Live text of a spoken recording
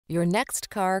Your next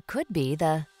car could be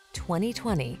the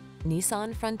 2020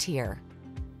 Nissan Frontier.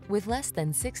 With less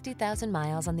than 60,000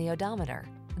 miles on the odometer,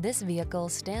 this vehicle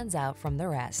stands out from the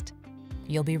rest.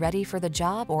 You'll be ready for the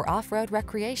job or off-road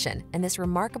recreation in this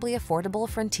remarkably affordable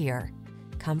Frontier.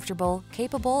 Comfortable,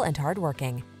 capable, and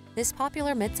hardworking, this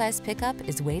popular midsize pickup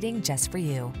is waiting just for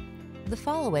you. The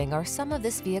following are some of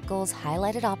this vehicle's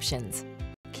highlighted options: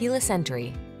 keyless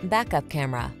entry, backup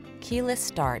camera, keyless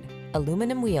start,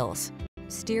 aluminum wheels,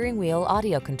 steering wheel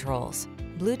audio controls,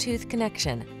 Bluetooth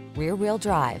connection, rear-wheel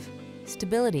drive,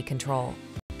 stability control,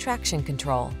 traction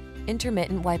control,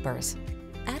 intermittent wipers.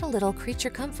 Add a little creature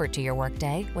comfort to your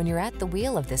workday when you're at the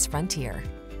wheel of this Frontier.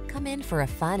 Come in for a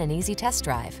fun and easy test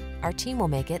drive. Our team will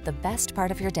make it the best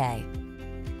part of your day.